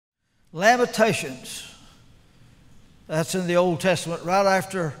Lamentations. That's in the Old Testament, right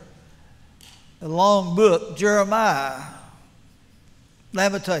after a long book, Jeremiah.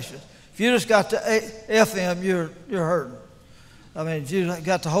 Lamentations. If you just got the FM, you're hurting. I mean, if you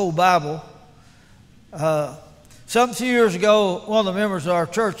got the whole Bible. Some few years ago, one of the members of our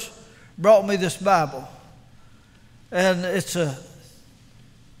church brought me this Bible. And it's a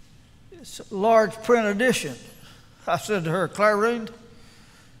large print edition. I said to her, Clarine,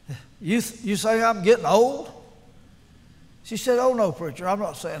 you say I'm getting old? She said, oh, no, preacher, I'm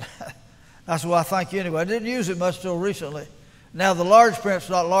not saying that. I said, well, I thank you anyway. I didn't use it much till recently. Now, the large print's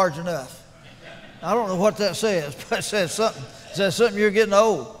not large enough. I don't know what that says, but it says something. It says something you're getting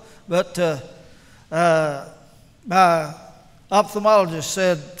old. But my ophthalmologist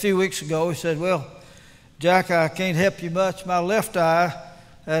said a few weeks ago, he said, well, Jack, I can't help you much. My left eye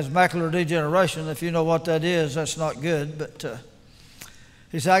has macular degeneration. If you know what that is, that's not good. But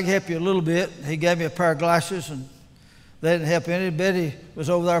he said, I can help you a little bit. He gave me a pair of glasses, and they didn't help any. Betty was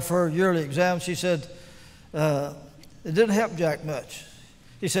over there for her yearly exam. She said, it didn't help Jack much.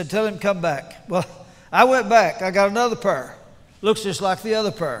 He said, tell him to come back. Well, I went back. I got another pair. Looks just like the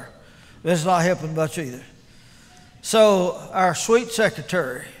other pair. But it's not helping much either. So our sweet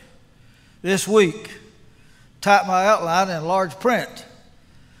secretary this week typed my outline in large print.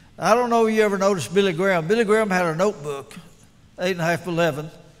 I don't know if you ever noticed Billy Graham. Billy Graham had a notebook, 8.5 by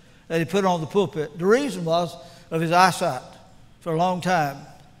 11, that he put on the pulpit. The reason was of his eyesight. For a long time,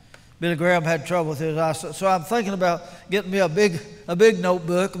 Billy Graham had trouble with his eyesight. So I'm thinking about getting me a big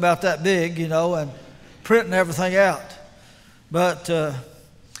notebook about that big, you know, and printing everything out. But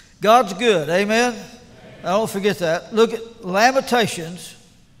God's good, amen? Don't forget that. Look at Lamentations,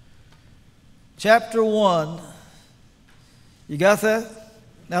 chapter 1. You got that?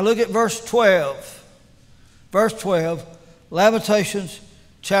 Now look at verse 12. Verse 12, Lamentations,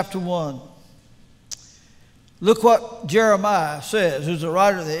 chapter 1. Look what Jeremiah says, who's the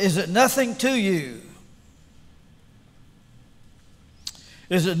writer there. Is it nothing to you?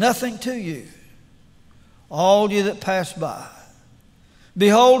 Is it nothing to you, all you that pass by?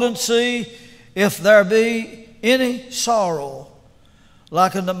 Behold and see if there be any sorrow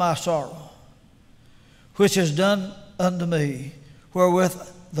like unto my sorrow, which is done unto me, wherewith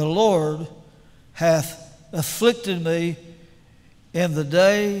the Lord hath afflicted me in the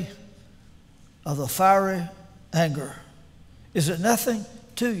day of the fiery anger. Is it nothing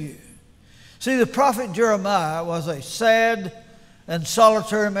to you? See, the prophet Jeremiah was a sad and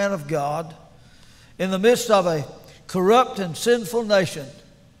solitary man of God in the midst of a corrupt and sinful nation,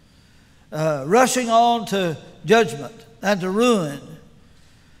 rushing on to judgment and to ruin.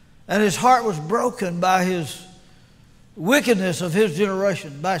 And his heart was broken by his wickedness of his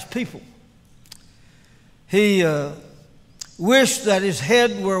generation, by his people. He wished that his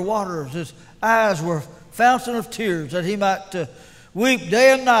head were waters, his eyes were fountain of tears, that he might weep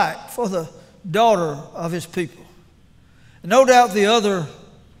day and night for the daughter of his people. And no doubt the other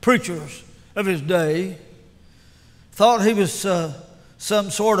preachers of his day thought he was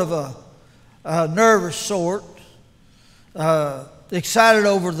some sort of a nervous sort, excited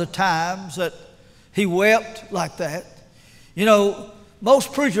over the times that he wept like that. You know,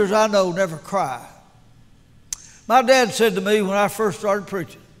 most preachers I know never cry. My dad said to me when I first started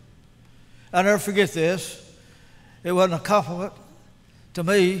preaching, I'll never forget this. It wasn't a compliment to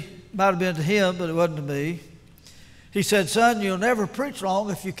me. It might have been to him, but it wasn't to me. He said, son, you'll never preach long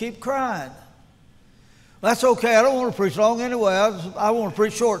if you keep crying. Well, that's okay. I don't want to preach long anyway. I want to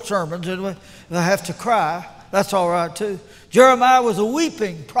preach short sermons anyway. If I have to cry, that's all right too. Jeremiah was a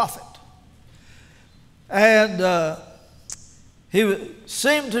weeping prophet. And it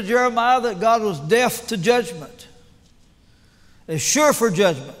seemed to Jeremiah that God was deaf to judgment. Is sure for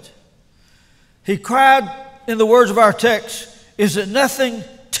judgment. He cried, in the words of our text, is it nothing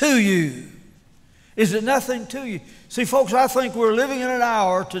to you? Is it nothing to you? See, folks, I think we're living in an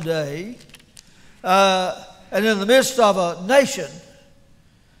hour today, and in the midst of a nation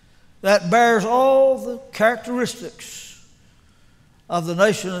that bears all the characteristics of the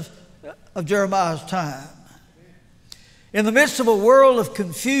nation of Jeremiah's time. In the midst of a world of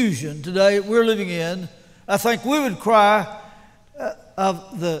confusion today we're living in, I think we would cry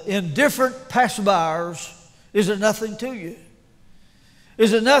of the indifferent passerbyers, is it nothing to you?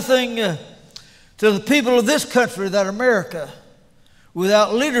 Is it nothing to the people of this country that America,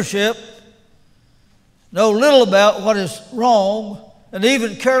 without leadership, know little about what is wrong and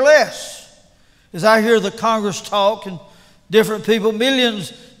even care less? As I hear the Congress talk and different people,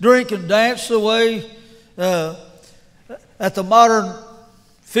 millions drink and dance away at the modern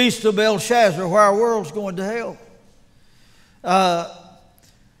feast of Belshazzar, where our world's going to hell.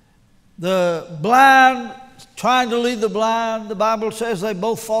 The blind trying to lead the blind, the Bible says they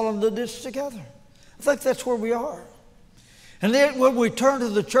both fall into the ditch together. I think that's where we are. And then when we turn to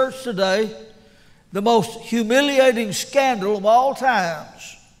the church today, the most humiliating scandal of all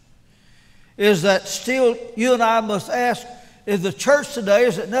times is that still you and I must ask, is the church today,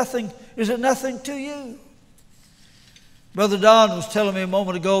 is it nothing to you? Brother Don was telling me a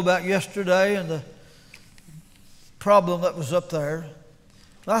moment ago about yesterday and the problem that was up there.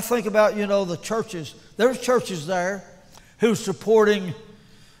 I think about, the churches. There's churches there who's supporting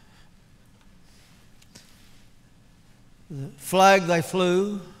the flag they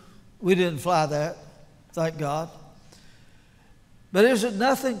flew. We didn't fly that, thank God. But is it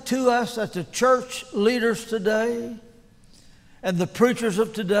nothing to us that the church leaders today and the preachers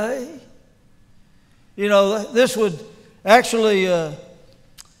of today, this would actually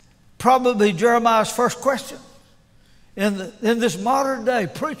probably be Jeremiah's first question. In this modern day,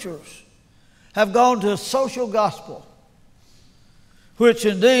 preachers have gone to a social gospel, which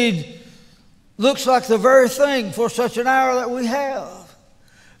indeed looks like the very thing for such an hour that we have.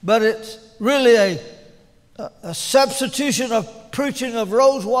 But it's really a substitution of preaching of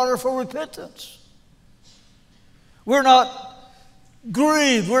rose water for repentance. We're not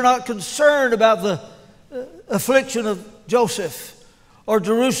grieved. We're not concerned about the affliction of Joseph or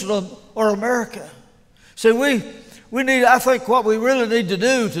Jerusalem or America. See, I think what we really need to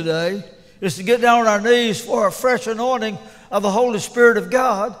do today is to get down on our knees for a fresh anointing of the Holy Spirit of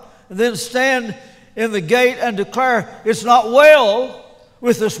God, and then stand in the gate and declare, it's not well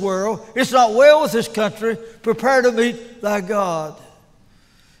with this world, it's not well with this country, prepare to meet thy God.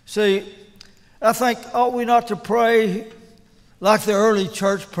 See, I think, ought we not to pray like the early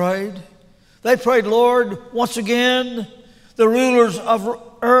church prayed? They prayed, Lord, once again, the rulers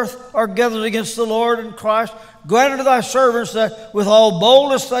of earth are gathered against the Lord and Christ. Grant unto thy servants that with all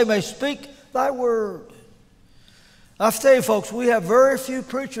boldness they may speak thy word. I tell you, folks, we have very few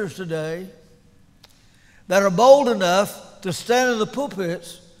preachers today that are bold enough to stand in the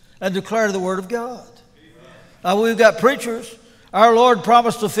pulpits and declare the word of God. Now, we've got preachers. Our Lord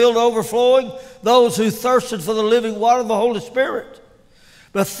promised to fill to overflowing those who thirsted for the living water of the Holy Spirit.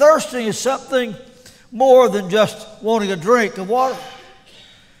 But thirsting is something more than just wanting a drink of water.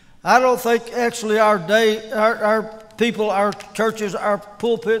 I don't think actually our people, our churches, our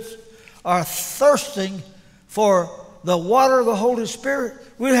pulpits are thirsting for the water of the Holy Spirit.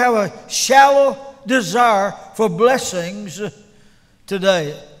 We have a shallow desire for blessings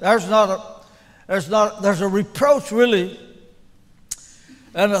today. There's a reproach really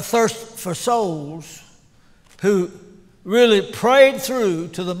and a thirst for souls who really prayed through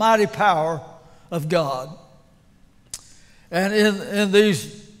to the mighty power of God. And in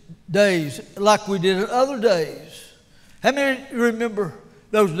these days, like we did in other days, how many remember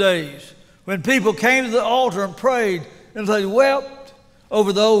those days when people came to the altar and prayed and they wept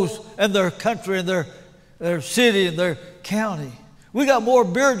over those and their country and their city and their county? We got more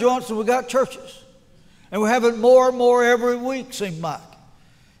beer joints than we got churches. And we're having more and more every week, seems like.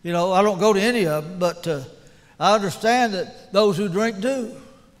 I don't go to any of them, but I understand that those who drink do.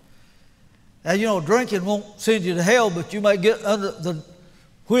 Now, drinking won't send you to hell, but you may get under the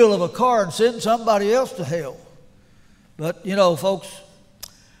wheel of a car and send somebody else to hell. But, folks,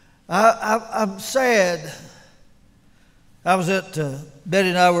 I'm sad. I was Betty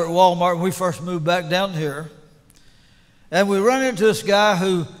and I were at Walmart when we first moved back down here. And we run into this guy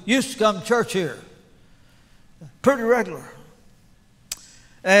who used to come to church here, pretty regular.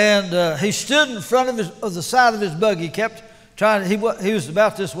 And he stood in front of the side of his buggy. He kept trying. He was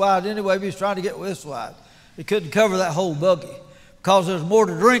about this wide anyway, but he was trying to get this wide. He couldn't cover that whole buggy because there's more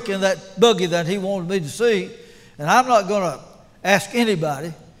to drink in that buggy than he wanted me to see. And I'm not going to ask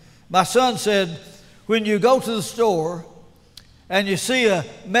anybody. My son said, when you go to the store and you see a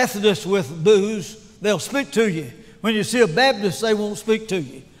Methodist with booze, they'll speak to you. When you see a Baptist, they won't speak to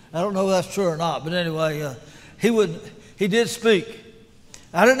you. I don't know if that's true or not, but anyway, he did speak.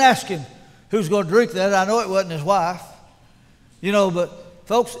 I didn't ask him who's going to drink that. I know it wasn't his wife. But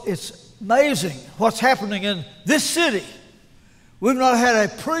folks, it's amazing what's happening in this city. We've not had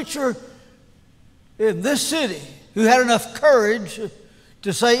a preacher in this city who had enough courage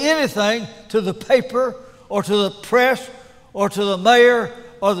to say anything to the paper or to the press or to the mayor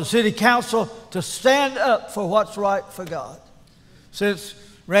or the city council to stand up for what's right for God. Since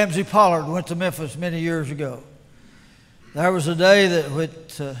Ramsey Pollard went to Memphis many years ago. There was a day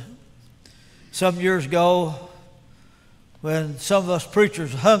that some years ago when some of us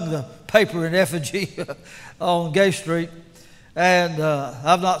preachers hung the paper in effigy on Gay Street. And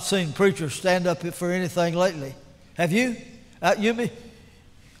I've not seen preachers stand up for anything lately. Have you?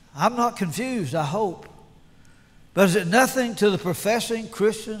 I'm not confused, I hope. But is it nothing to the professing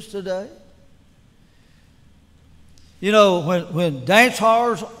Christians today? You know, when dance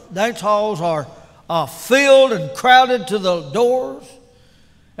halls are filled and crowded to the doors,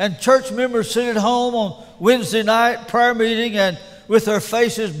 and church members sit at home on Wednesday night prayer meeting and with their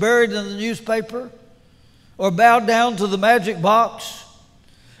faces buried in the newspaper or bowed down to the magic box,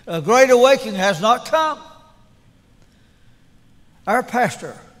 a great awakening has not come. Our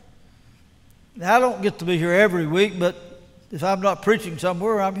pastor, now I don't get to be here every week, but if I'm not preaching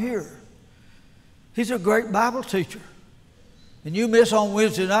somewhere, I'm here. He's a great Bible teacher. And you miss on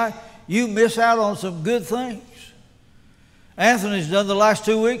Wednesday night, you miss out on some good things. Anthony's done the last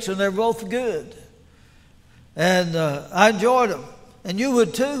 2 weeks, and they're both good. And I enjoyed them. And you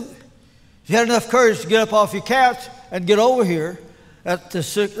would too. If you had enough courage to get up off your couch and get over here at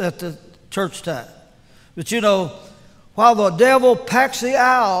the church time. But you know, while the devil packs the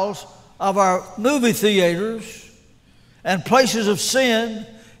aisles of our movie theaters and places of sin,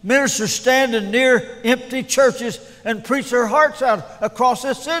 ministers stand in near empty churches and preach their hearts out across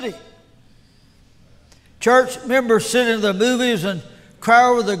this city. Church members sit in the movies and cry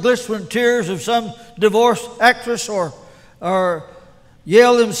over the glistening tears of some divorced actress or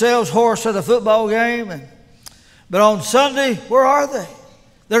yell themselves hoarse at a football game. But on Sunday, where are they?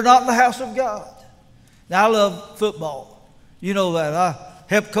 They're not in the house of God. Now, I love football. You know that. I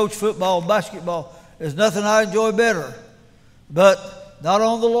help coach football and basketball. There's nothing I enjoy better. But not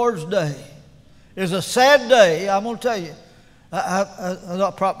on the Lord's day. It's a sad day, I'm going to tell you.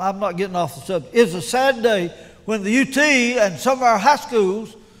 I'm not getting off the subject. It's a sad day when the UT and some of our high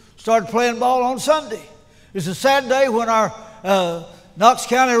schools started playing ball on Sunday. It's a sad day when our Knox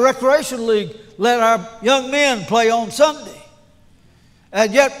County Recreation League let our young men play on Sunday.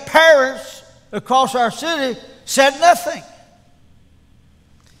 And yet parents across our city said nothing.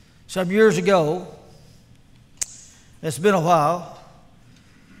 Some years ago, it's been a while,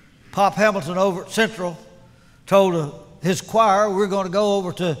 Pop Hamilton over at Central told his choir, we're going to go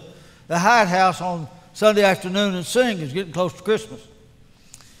over to the Hyde House on Sunday afternoon and sing. It's getting close to Christmas.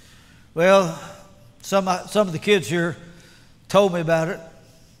 Well, some of the kids here told me about it.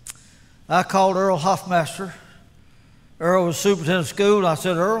 I called Earl Hoffmaster. Earl was superintendent of school, and I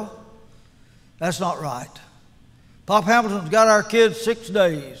said, Earl, that's not right. Pop Hamilton's got our kids 6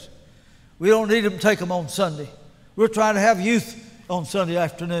 days. We don't need them to take them on Sunday. We're trying to have youth on Sunday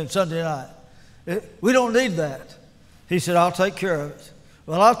afternoon, Sunday night. We don't need that. He said, I'll take care of it.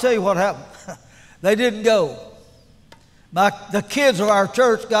 Well, I'll tell you what happened. They didn't go. The kids of our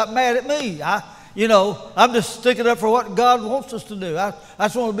church got mad at me. I'm just sticking up for what God wants us to do. I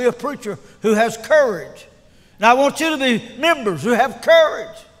just want to be a preacher who has courage. And I want you to be members who have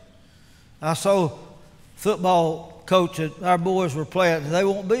courage. I saw football coach that our boys were playing. They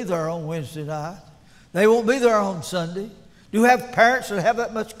won't be there on Wednesday night. They won't be there on Sunday. Do you have parents that have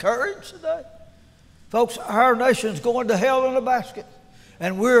that much courage today? Folks, our nation's going to hell in a basket.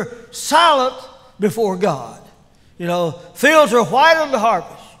 And we're silent before God. You know, fields are white unto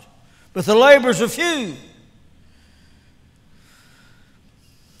harvest, but the laborers are few.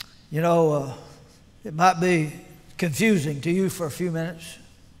 You know, it might be confusing to you for a few minutes,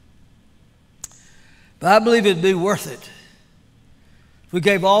 but I believe it'd be worth it if we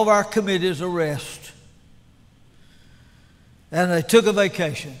gave all of our committees a rest and they took a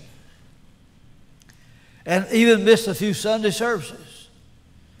vacation and even missed a few Sunday services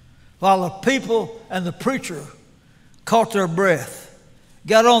while the people and the preacher caught their breath,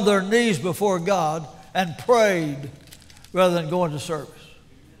 got on their knees before God and prayed rather than going to service.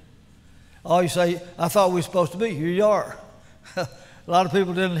 Oh, you say, I thought we were supposed to be. Here you are. A lot of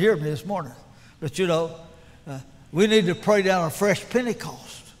people didn't hear me this morning. But you know, we need to pray down a fresh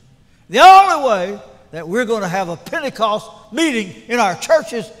Pentecost. The only way that we're going to have a Pentecost meeting in our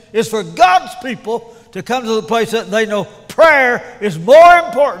churches is for God's people to come to the place that they know prayer is more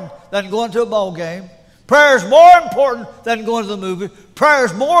important than going to a ball game. Prayer is more important than going to the movie. Prayer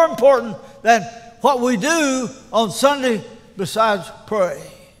is more important than what we do on Sunday besides pray.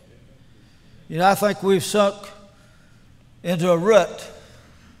 You know, I think we've sunk into a rut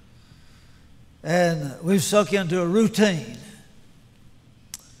and we've sunk into a routine.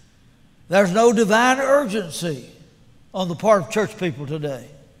 There's no divine urgency on the part of church people today.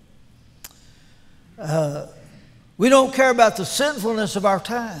 We don't care about the sinfulness of our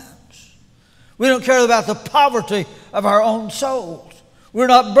times. We don't care about the poverty of our own souls. We're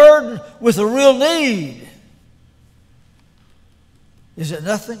not burdened with a real need. Is it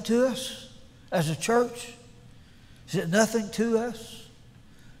nothing to us as a church? Is it nothing to us?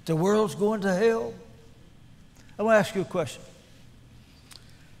 The world's going to hell. I want to ask you a question.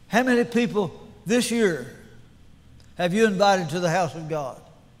 How many people this year have you invited to the house of God?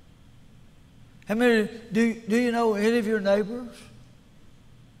 How many, do you know any of your neighbors?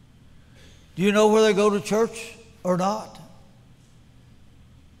 Do you know where they go to church or not?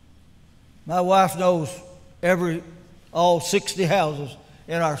 My wife knows all 60 houses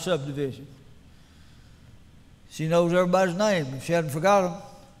in our subdivision. She knows everybody's name if she hadn't forgotten them.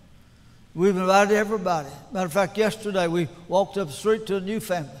 We've invited everybody. Matter of fact, yesterday we walked up the street to a new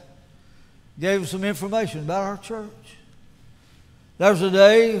family. Gave them some information about our church. There was a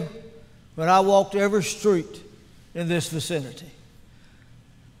day when I walked every street in this vicinity.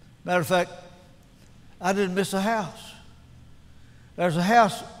 Matter of fact, I didn't miss a house. There's a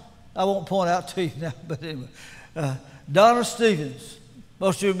house I won't point out to you now, but anyway. Donna Stevens.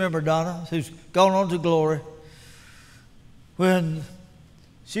 Most of you remember Donna, who's gone on to glory. When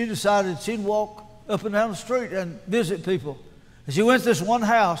she decided she'd walk up and down the street and visit people. And she went to this one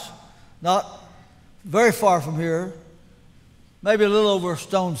house, not very far from here, maybe a little over a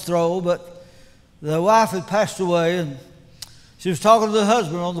stone's throw, but the wife had passed away, and she was talking to the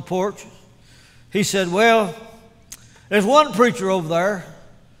husband on the porch. He said, well, there's one preacher over there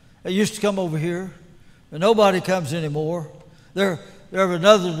that used to come over here, but nobody comes anymore. They're of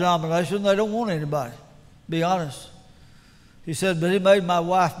another denomination. They don't want anybody, to be honest. He said, but he made my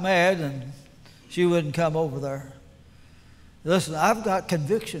wife mad, and she wouldn't come over there. Listen, I've got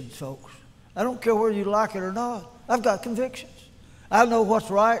convictions, folks. I don't care whether you like it or not. I've got convictions. I know what's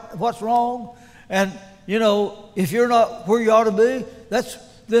right, what's wrong, and, you know, if you're not where you ought to be,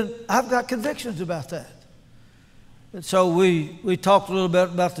 then I've got convictions about that. And so we talked a little bit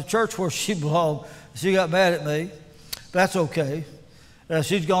about the church where she belonged. She got mad at me. That's okay.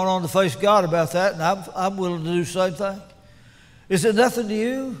 She's gone on to face God about that, and I'm willing to do the same thing. Is it nothing to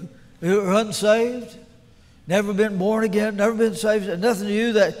you who are unsaved, never been born again, never been saved? Is it nothing to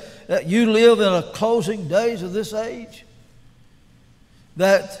you that you live in the closing days of this age?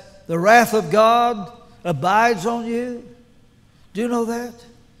 That the wrath of God abides on you? Do you know that?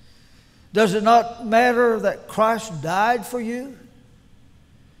 Does it not matter that Christ died for you?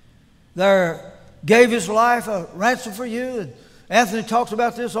 There gave his life a ransom for you. And Anthony talked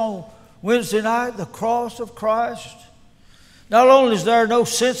about this on Wednesday night, the cross of Christ. Not only is there no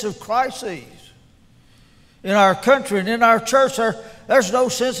sense of crises in our country and in our church, there's no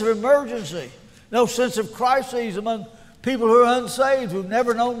sense of emergency, no sense of crises among people who are unsaved, who've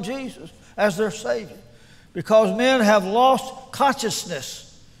never known Jesus as their Savior. Because men have lost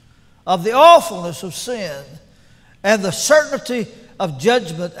consciousness of the awfulness of sin and the certainty of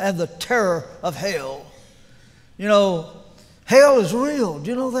judgment and the terror of hell. You know, hell is real. Do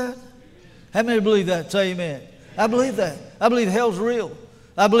you know that? How many believe that? Say amen. I believe that. I believe hell's real.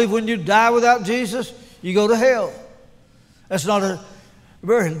 I believe when you die without Jesus, you go to hell. That's not a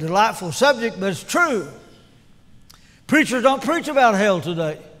very delightful subject, but it's true. Preachers don't preach about hell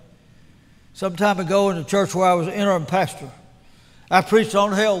today. Some time ago in the church where I was interim pastor, I preached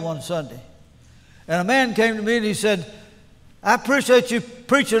on hell one Sunday. And a man came to me and he said, I appreciate you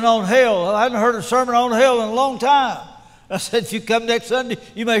preaching on hell. I hadn't heard a sermon on hell in a long time. I said, if you come next Sunday,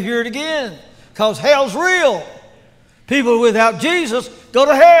 you may hear it again, because hell's real. People without Jesus go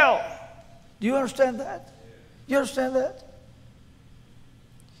to hell. Do you understand that? Do you understand that?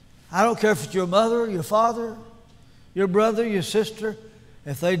 I don't care if it's your mother, your father, your brother, your sister.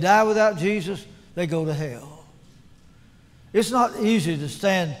 If they die without Jesus, they go to hell. It's not easy to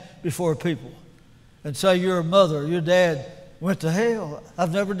stand before people and say your mother, your dad went to hell.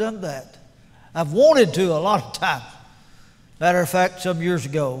 I've never done that. I've wanted to a lot of times. Matter of fact, some years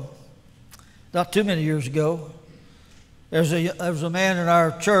ago, not too many years ago, there was a man in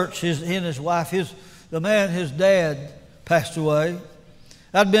our church, he and his wife, his dad passed away.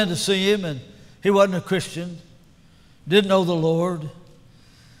 I'd been to see him, and he wasn't a Christian, didn't know the Lord.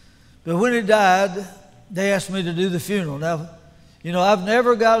 But when he died, they asked me to do the funeral. Now, you know, I've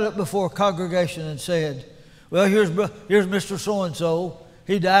never got up before a congregation and said, well, here's Mr. So-and-so.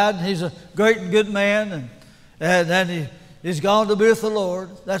 He died, and he's a great and good man, and he's gone to be with the Lord.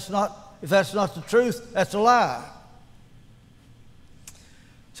 If that's not the truth, that's a lie.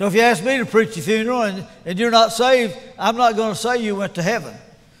 So if you ask me to preach a funeral and you're not saved, I'm not going to say you went to heaven.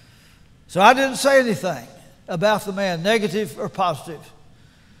 So I didn't say anything about the man, negative or positive.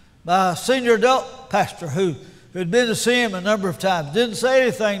 My senior adult pastor, who had been to see him a number of times, didn't say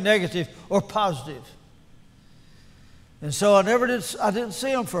anything negative or positive. And so I didn't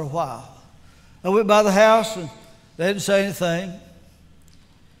see him for a while. I went by the house and they didn't say anything.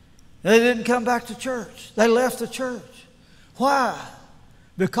 They didn't come back to church. They left the church. Why?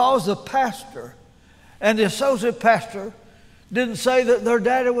 Because the pastor and the associate pastor didn't say that their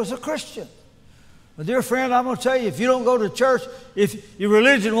daddy was a Christian. But dear friend, I'm going to tell you, if you don't go to church, if your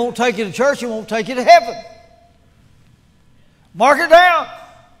religion won't take you to church, it won't take you to heaven. Mark it down.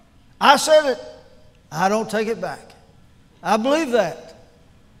 I said it. I don't take it back. I believe that.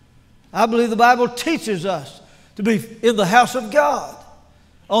 I believe the Bible teaches us to be in the house of God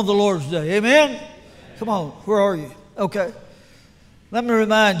on the Lord's day. Amen? Come on, where are you? Okay. Let me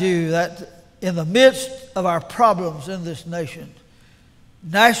remind you that in the midst of our problems in this nation,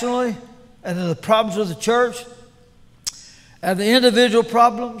 nationally, and in the problems of the church, and the individual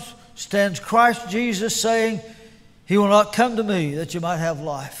problems, stands Christ Jesus saying, He will not come to me that you might have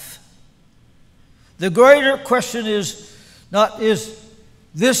life. The greater question is not, is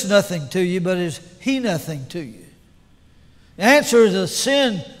this nothing to you, but is He nothing to you? The answer is a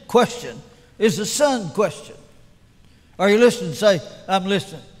sin question, is the son question. Are you listening? Say, I'm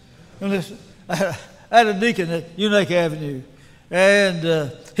listening. I'm listening. I had a deacon at Unique Avenue,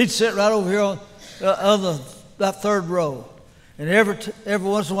 and he'd sit right over here on that third row. And every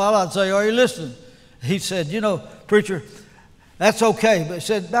once in a while I'd say, are you listening? He said, you know, preacher, that's okay. But he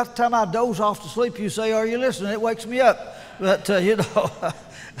said, about the time I doze off to sleep, you say, are you listening? It wakes me up. But, you know,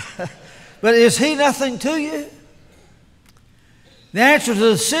 but is He nothing to you? The answer to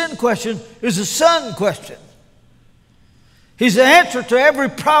the sin question is the son question. He's the answer to every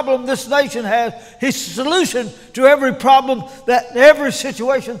problem this nation has. He's the solution to every problem, that every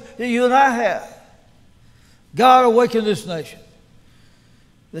situation that you and I have. God awaken this nation,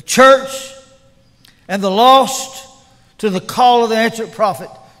 the church, and the lost to the call of the ancient prophet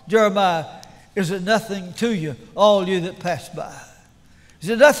Jeremiah. Is it nothing to you, all you that pass by? Is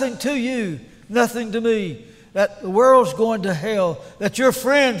it nothing to you, nothing to me, that the world's going to hell, that your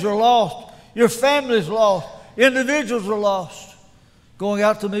friends are lost, your family's lost, individuals are lost, going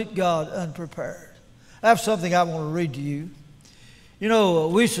out to meet God unprepared? I have something I want to read to you. You know,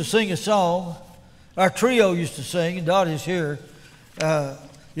 we used to sing a song. Our trio used to sing, and Dottie's here. The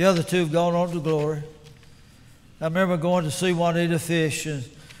other two have gone on to glory. I remember going to see Juanita Fish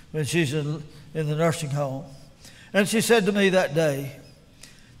when she's in the nursing home. And she said to me that day,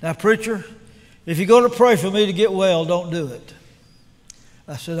 now, preacher, if you're going to pray for me to get well, don't do it.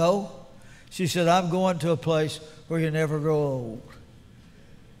 I said, oh? She said, I'm going to a place where you never grow old.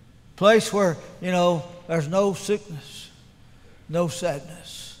 Place where, you know, there's no sickness, no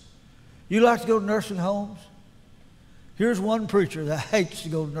sadness. You like to go to nursing homes? Here's one preacher that hates to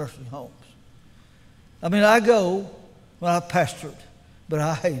go to nursing homes. I mean, I go when I pastored, but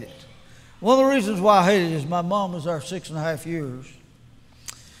I hate it. One of the reasons why I hate it is my mom was there 6.5 years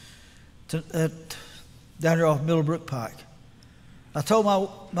down here off Middlebrook Pike. I told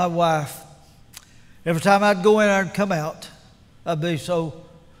my wife, every time I'd go in there and come out, I'd be so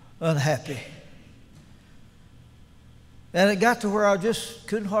unhappy. And it got to where I just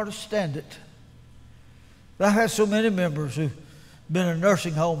couldn't hardly stand it. But I've had so many members who've been in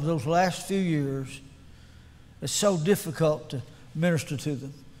nursing homes those last few years. It's so difficult to minister to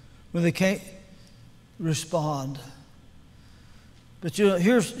them when they can't respond. But you know,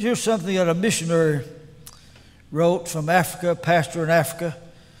 here's something that a missionary wrote from Africa, a pastor in Africa,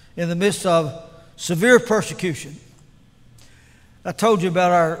 in the midst of severe persecution. I told you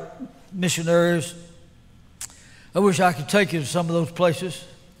about our missionaries. I wish I could take you to some of those places.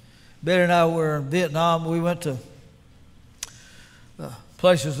 Betty and I were in Vietnam. We went to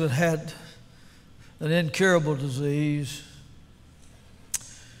places that had an incurable disease,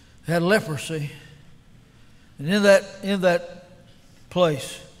 had leprosy. And in that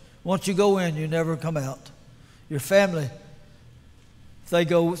place, once you go in, you never come out. Your family, if they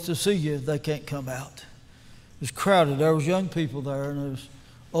go to see you, they can't come out. It was crowded. There was young people there, and there was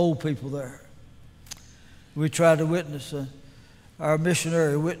old people there. We tried to witness, our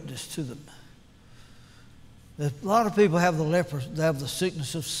missionary witnessed to them. A lot of people have the leprosy, they have the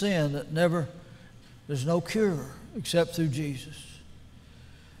sickness of sin that there's no cure except through Jesus.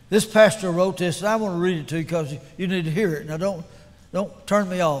 This pastor wrote this, and I want to read it to you because you need to hear it. Now don't turn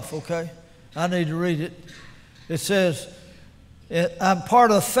me off, okay? I need to read it. It says, I'm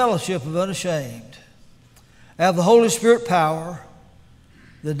part of the fellowship of unashamed. I have the Holy Spirit power.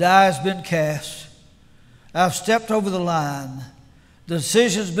 The die has been cast. I've stepped over the line. The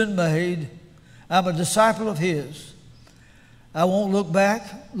decision's been made. I'm a disciple of His. I won't look back,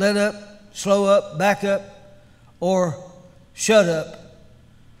 let up, slow up, back up, or shut up.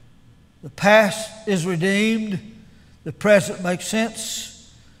 The past is redeemed. The present makes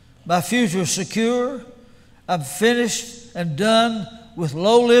sense. My future is secure. I'm finished and done with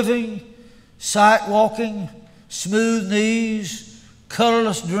low living, sight walking, smooth knees,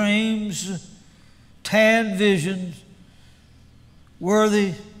 colorless dreams, tan visions,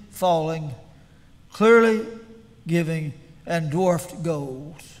 worthy falling, clearly giving, and dwarfed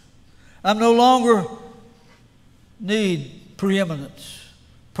goals. I no longer need preeminence,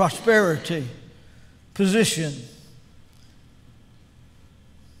 prosperity, position,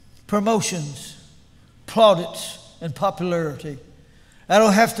 promotions, plaudits, and popularity. I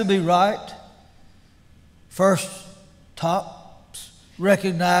don't have to be right, first, tops,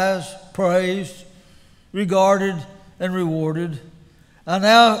 recognized, praised, regarded, and rewarded. I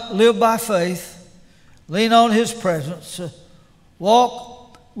now live by faith, lean on His presence,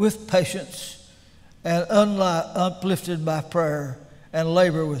 walk with patience, and uplifted by prayer, and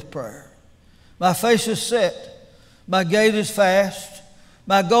labor with prayer. My face is set, my gait is fast,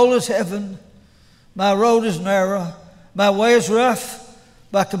 my goal is heaven, my road is narrow, my way is rough,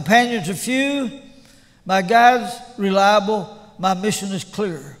 my companions are few, my guide's reliable, my mission is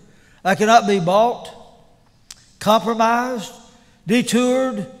clear. I cannot be bought, compromised,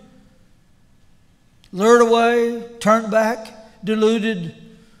 detoured, lured away, turned back, deluded,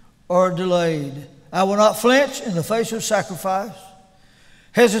 or delayed. I will not flinch in the face of sacrifice,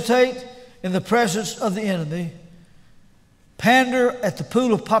 hesitate in the presence of the enemy, pander at the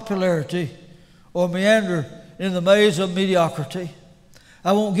pool of popularity, or meander in the maze of mediocrity.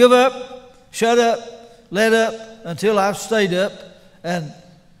 I won't give up, shut up, let up until I've stayed up and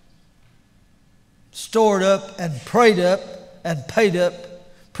stored up and prayed up and paid up,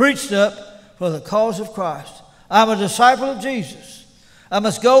 preached up for the cause of Christ. I'm a disciple of Jesus. I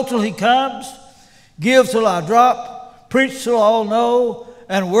must go till He comes, give till I drop, preach till all know,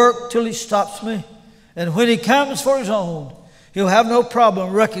 and work till He stops me. And when He comes for His own, He'll have no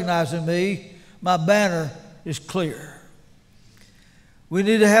problem recognizing me. My banner is clear. We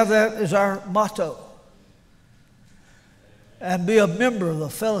need to have that as our motto. And be a member of the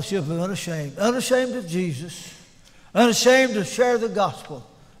fellowship of unashamed. Unashamed of Jesus. Unashamed to share the gospel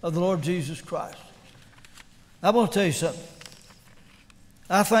of the Lord Jesus Christ. I'm going to tell you something.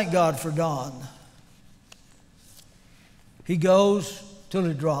 I thank God for Don. He goes till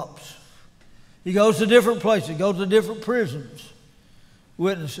he drops. He goes to different places. He goes to different prisons.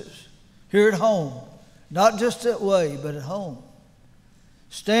 Witnesses. Here at home. Not just that way, but at home.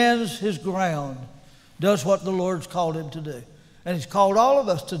 Stands his ground. Does what the Lord's called him to do. And He's called all of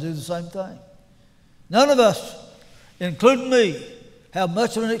us to do the same thing. None of us, including me, have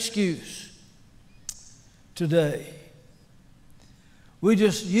much of an excuse today. We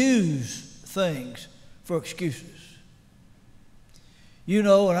just use things for excuses. You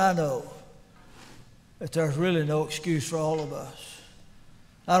know and I know that there's really no excuse for all of us.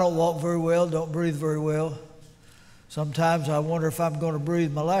 I don't walk very well, don't breathe very well. Sometimes I wonder if I'm going to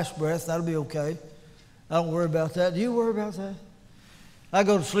breathe my last breath. That'll be okay. I don't worry about that. Do you worry about that? I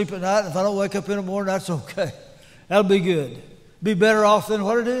go to sleep at night, and if I don't wake up in the morning, that's okay. That'll be good. Be better off than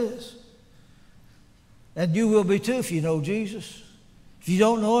what it is. And you will be too if you know Jesus. If you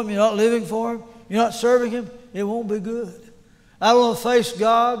don't know Him, you're not living for Him, you're not serving Him, it won't be good. I want to face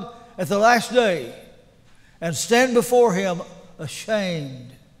God at the last day and stand before Him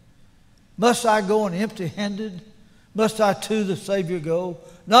ashamed. Must I go in empty-handed? Must I to the Savior go?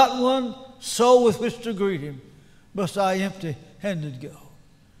 Not one soul with which to greet Him. Must I empty-handed go?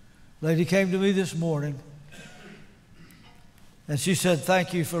 Lady came to me this morning and she said,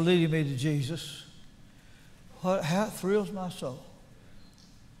 thank you for leading me to Jesus. How it thrills my soul.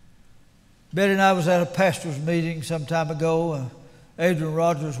 Betty and I was at a pastor's meeting some time ago. Adrian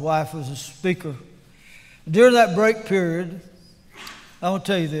Rogers' wife was a speaker. During that break period, I want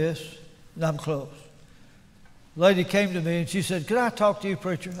to tell you this, and I'm close. A lady came to me and she said, could I talk to you,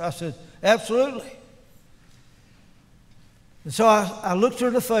 preacher? I said, absolutely. And so I looked her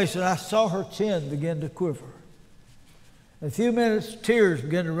in the face and I saw her chin begin to quiver. In a few minutes, tears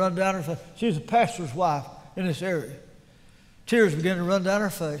began to run down her face. She was a pastor's wife in this area. Tears began to run down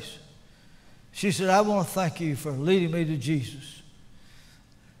her face. She said, I want to thank you for leading me to Jesus.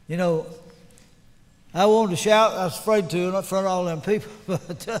 You know, I wanted to shout. I was afraid to in front of all them people.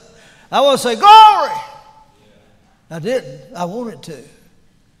 But I want to say, glory! I didn't. I wanted to.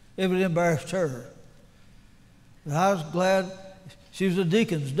 It would embarrass her. But I was glad. She was a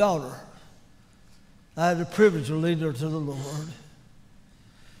deacon's daughter. I had the privilege of leading her to the Lord.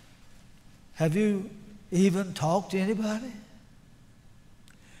 Have you even talked to anybody?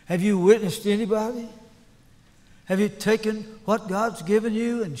 Have you witnessed anybody? Have you taken what God's given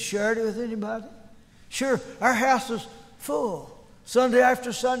you and shared it with anybody? Sure, our house is full. Sunday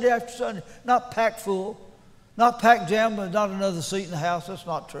after Sunday after Sunday. Not packed full. Not packed jam, but not another seat in the house. That's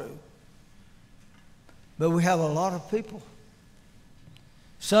not true. But we have a lot of people.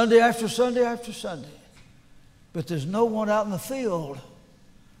 Sunday after Sunday after Sunday. but there's no one out in the field.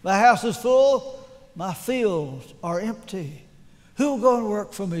 My house is full, my fields are empty. Who'll go and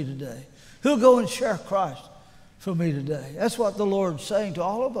work for me today? Who'll go and share Christ for me today? That's what the Lord's saying to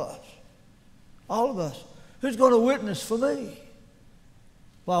all of us. All of us. Who's going to witness for me?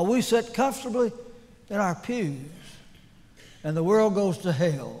 While we sit comfortably in our pews and the world goes to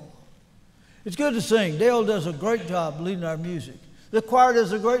hell. It's good to sing. Dale does a great job leading our music. The choir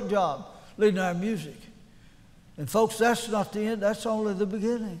does a great job leading our music. And folks, that's not the end. That's only the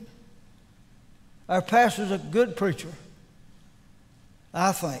beginning. Our pastor's a good preacher.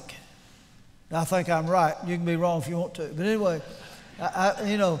 I think. I think I'm right. You can be wrong if you want to. But anyway,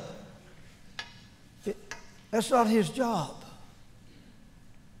 that's not his job.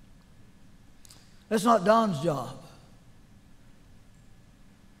 That's not Don's job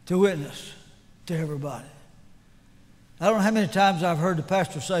to witness to everybody. I don't know how many times I've heard the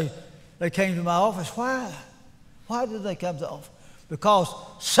pastor say they came to my office. Why? Why did they come to the office? Because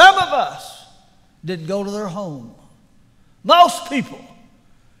some of us didn't go to their home. Most people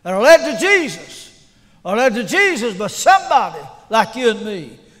that are led to Jesus are led to Jesus by somebody like you and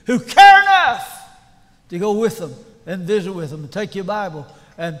me who care enough to go with them and visit with them and take your Bible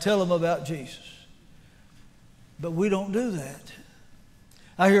and tell them about Jesus. But we don't do that.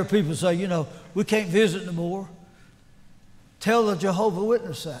 I hear people say, we can't visit no more. Tell the Jehovah's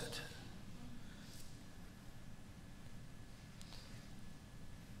Witness that.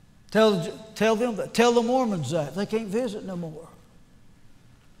 Tell them that. Tell the Mormons that. They can't visit no more.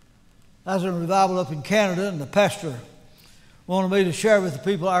 I was in a revival up in Canada, and the pastor wanted me to share with the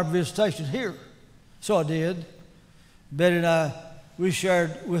people our visitation here. So I did. Betty and we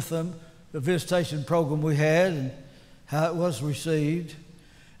shared with them the visitation program we had and how it was received.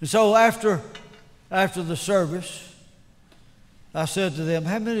 And so after the service, I said to them,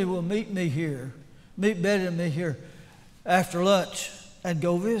 how many will meet me here, meet Betty and me here after lunch and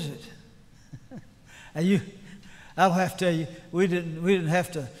go visit? And I'll have to tell you, we didn't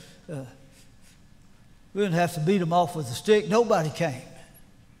have to beat them off with a stick. Nobody came.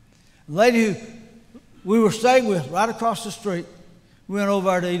 The lady who we were staying with right across the street, we went over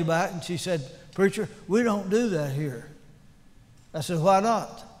there to eat a bite, and she said, preacher, we don't do that here. I said, why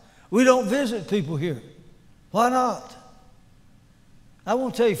not? We don't visit people here. Why not? I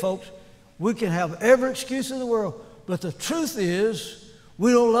want to tell you, folks, we can have every excuse in the world, but the truth is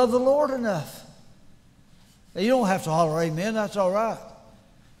we don't love the Lord enough. Now, you don't have to holler amen, that's all right.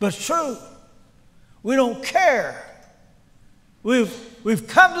 But it's true. We don't care. We've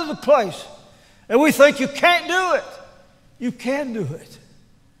come to the place and we think you can't do it. You can do it.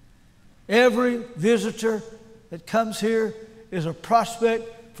 Every visitor that comes here is a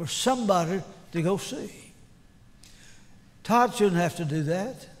prospect for somebody to go see. Todd shouldn't have to do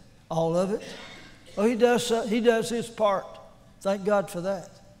that, all of it. Oh, he does his part. Thank God for that.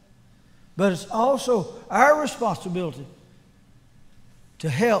 But it's also our responsibility to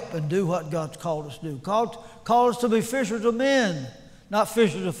help and do what God's called us to do. Called us to be fishers of men, not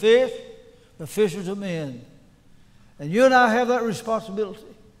fishers of fish, but fishers of men. And you and I have that responsibility.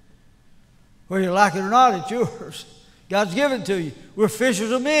 Whether you like it or not, it's yours. God's given it to you. We're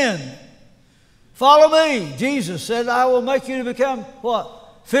fishers of men. Follow me. Jesus said, I will make you to become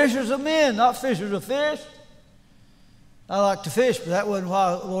what? Fishers of men, not fishers of fish. I like to fish, but that wasn't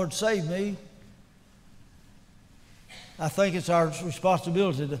why the Lord saved me. I think it's our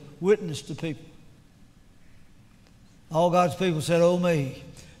responsibility to witness to people. All God's people said, oh me.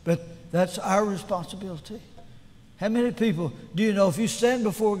 But that's our responsibility. How many people do you know if you stand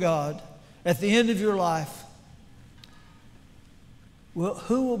before God at the end of your life, well,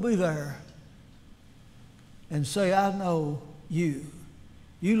 who will be there and say, I know you.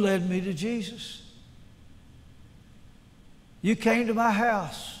 You led me to Jesus. You came to my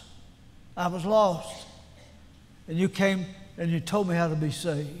house. I was lost. And you came and you told me how to be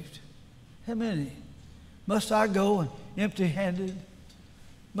saved. How many? Must I go and empty-handed?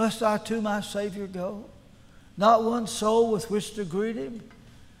 Must I to my Savior go? Not one soul with which to greet him?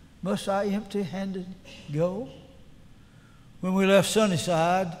 Must I empty-handed go? When we left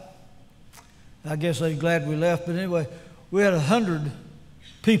Sunnyside, I guess they're glad we left, but anyway, we had 100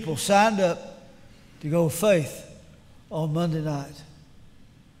 people signed up to go with Faith on Monday night.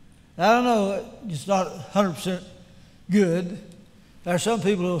 I don't know, it's not 100% good. There are some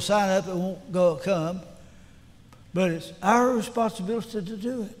people who will sign up that won't come, but it's our responsibility to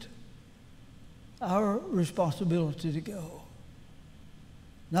do it. Our responsibility to go.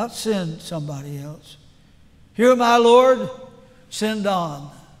 Not send somebody else. Here, my Lord, send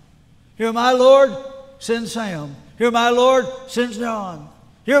Don. Here, my Lord, send Sam. Here, my Lord, send John.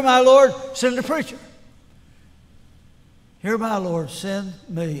 Here, my Lord, send the preacher. Here, my Lord, send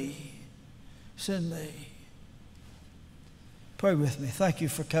me. Send me. Pray with me. Thank you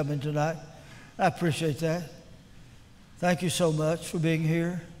for coming tonight. I appreciate that. Thank you so much for being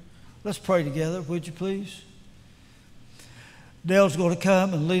here. Let's pray together, would you please? Dale's going to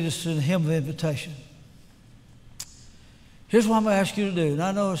come and lead us in a hymn of invitation. Here's what I'm going to ask you to do, and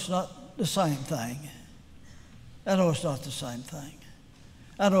I know it's not the same thing. I know it's not the same thing.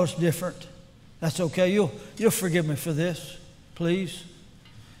 I know it's different. That's okay. You'll forgive me for this, please.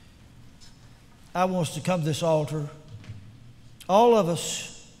 I want us to come to this altar. All of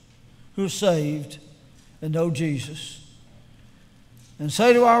us who are saved and know Jesus, and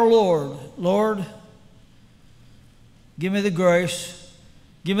say to our Lord, Lord, give me the grace,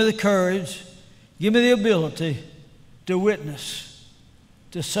 give me the courage, give me the ability to witness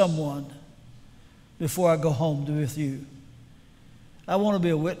to someone before I go home to be with you. I want to be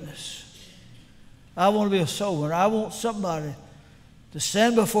a witness. I want to be a soul winner. I want somebody to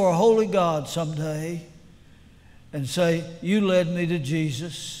stand before a holy God someday and say, you led me to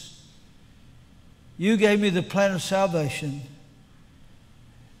Jesus. You gave me the plan of salvation,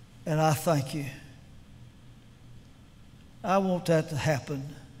 and I thank you. I want that to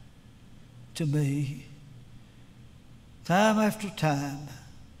happen to me time after time.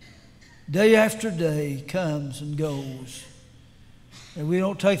 Day after day comes and goes, and we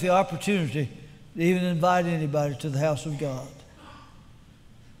don't take the opportunity to even invite anybody to the house of God.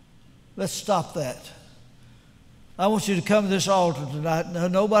 Let's stop that. I want you to come to this altar tonight. Now,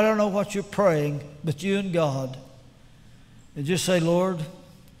 nobody will know what you're praying but you and God. And just say, Lord,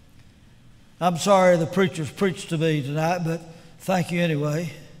 I'm sorry the preachers preached to me tonight, but thank you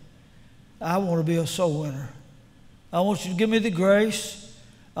anyway. I want to be a soul winner. I want you to give me the grace.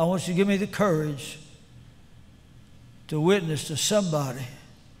 I want you to give me the courage to witness to somebody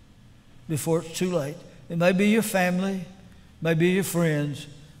before it's too late. It may be your family, maybe your friends,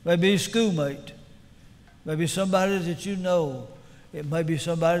 maybe a schoolmate, maybe somebody that you know. It may be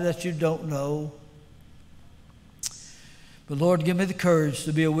somebody that you don't know. But Lord, give me the courage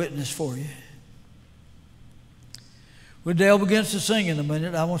to be a witness for you. When Dale begins to sing in a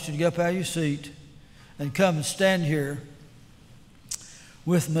minute, I want you to get up out of your seat and come and stand here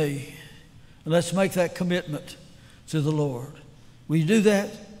with me. And let's make that commitment to the Lord. Will you do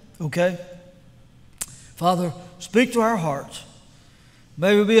that? Okay? Father, speak to our hearts.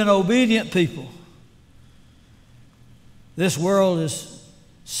 May we be an obedient people. This world is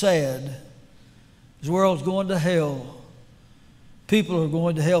sad. This world is going to hell. People are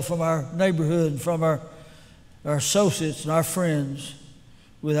going to hell from our neighborhood and from our associates and our friends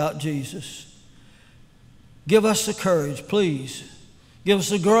without Jesus. Give us the courage, please. Give us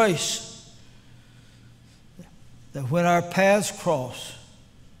the grace that when our paths cross,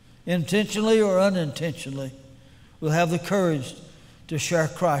 intentionally or unintentionally, we'll have the courage to share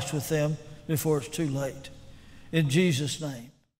Christ with them before it's too late. In Jesus' name.